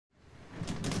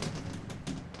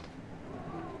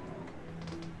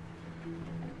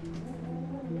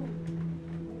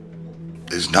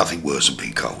There's nothing worse than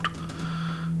being cold.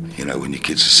 You know, when your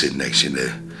kids are sitting next to you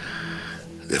and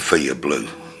their feet are blue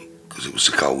because it was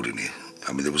so cold in here.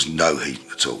 I mean, there was no heat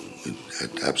at all. We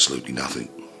had absolutely nothing.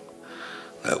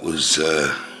 That was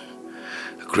a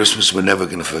Christmas we're never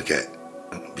going to forget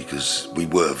because we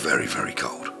were very, very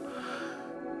cold.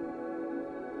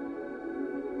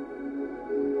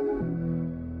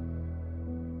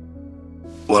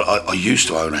 Well, I used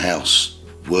to own a house,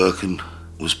 working,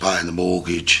 was paying the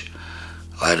mortgage.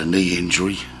 I had a knee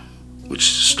injury, which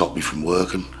stopped me from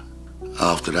working.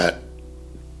 After that,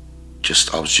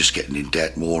 I was just getting in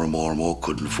debt more and more and more.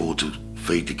 Couldn't afford to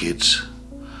feed the kids.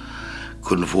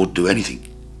 Couldn't afford to do anything.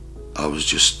 I was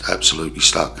just absolutely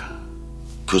stuck.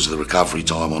 Because of the recovery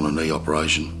time on a knee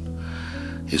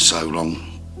operation is so long,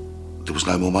 there was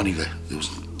no more money there.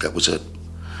 That was it.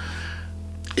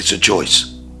 It's a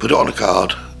choice. Put it on a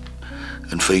card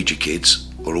and feed your kids,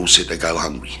 or all sit there go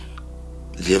hungry.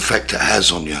 The effect it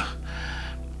has on you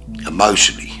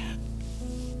emotionally,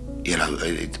 you know,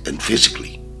 and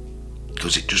physically,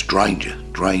 because it just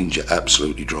drains you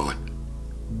absolutely dry.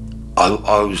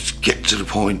 I was getting to the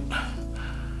point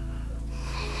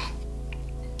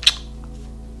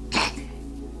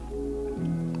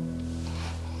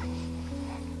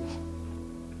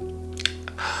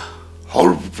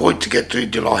horrible point to get to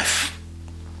in your life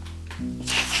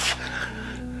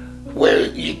where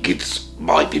your kids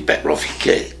might be better off in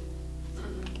care,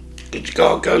 but you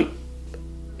can't go.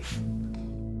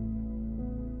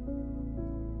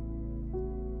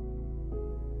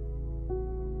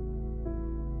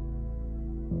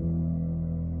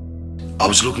 I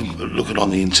was looking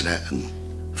on the internet and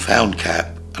found CAP,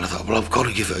 and I thought, well, I've got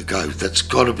to give it a go. That's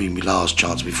got to be my last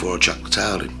chance before I chuck the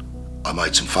towel in. I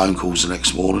made some phone calls the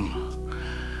next morning.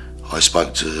 I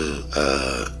spoke to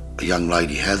a young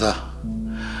lady, Heather,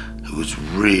 who was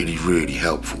really, really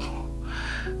helpful.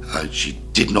 She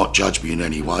did not judge me in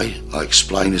any way. I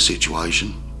explained the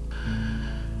situation.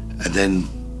 And then,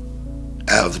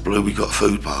 out of the blue, we got a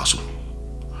food parcel,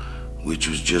 which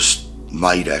was just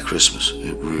made our Christmas.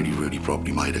 It really, really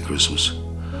probably made our Christmas.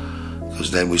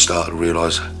 Because then we started to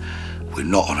realise we're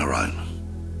not on our own.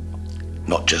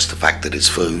 Not just the fact that it's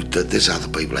food, that there's other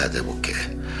people out there will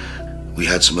care. We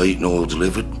had some heating oil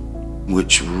delivered,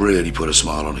 which really put a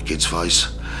smile on the kid's face.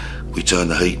 We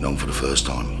turned the heating on for the first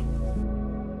time.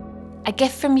 A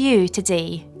gift from you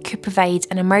today could provide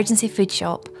an emergency food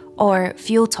shop or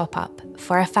fuel top-up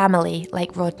for a family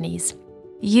like Rodney's.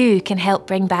 You can help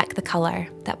bring back the colour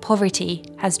that poverty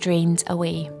has drained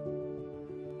away.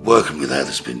 Working with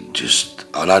Heather's been just,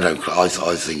 and I think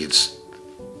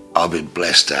I've been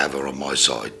blessed to have her on my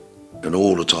side. And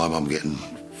all the time I'm getting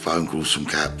phone calls from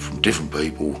CAP, from different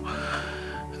people,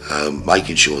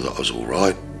 making sure that I was all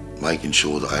right, making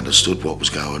sure that I understood what was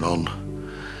going on.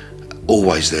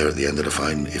 Always there at the end of the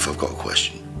phone if I've got a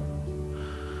question.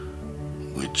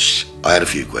 Which, I had a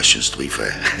few questions, to be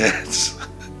fair.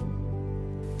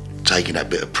 Taking that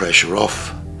bit of pressure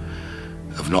off,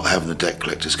 of not having the debt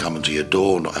collectors coming to your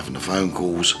door, not having the phone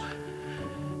calls.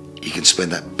 You can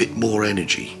spend that bit more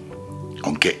energy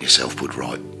on getting yourself put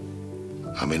right.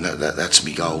 I mean, that's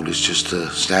my goal, is just to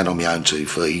stand on my own 2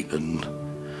 feet and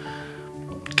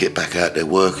get back out there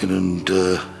working and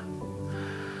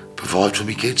provide for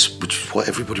my kids, which is what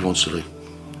everybody wants to do.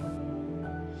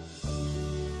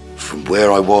 From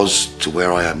where I was to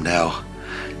where I am now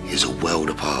is a world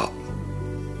apart.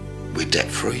 We're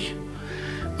debt-free.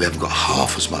 We haven't got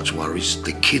half as much worries.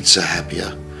 The kids are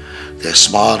happier. They're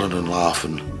smiling and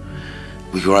laughing.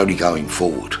 We're only going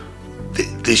forward.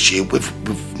 This year,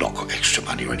 we've not got extra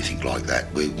money or anything like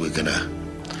that. We're gonna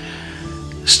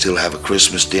still have a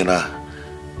Christmas dinner.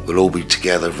 We'll all be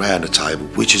together around the table,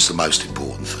 which is the most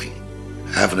important thing.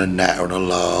 Having a natter and a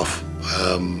laugh,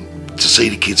 to see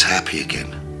the kids happy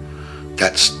again.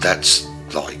 That's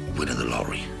like winning the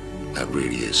lottery. That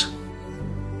really is.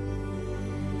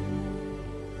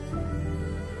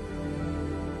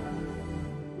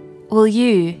 Will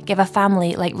you give a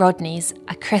family like Rodney's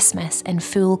a Christmas in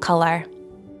full colour?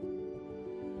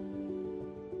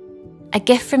 A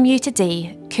gift from you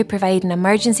today could provide an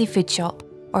emergency food shop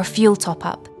or fuel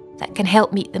top-up that can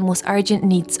help meet the most urgent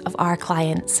needs of our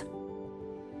clients.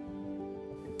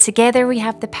 Together we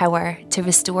have the power to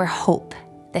restore hope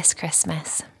this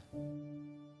Christmas.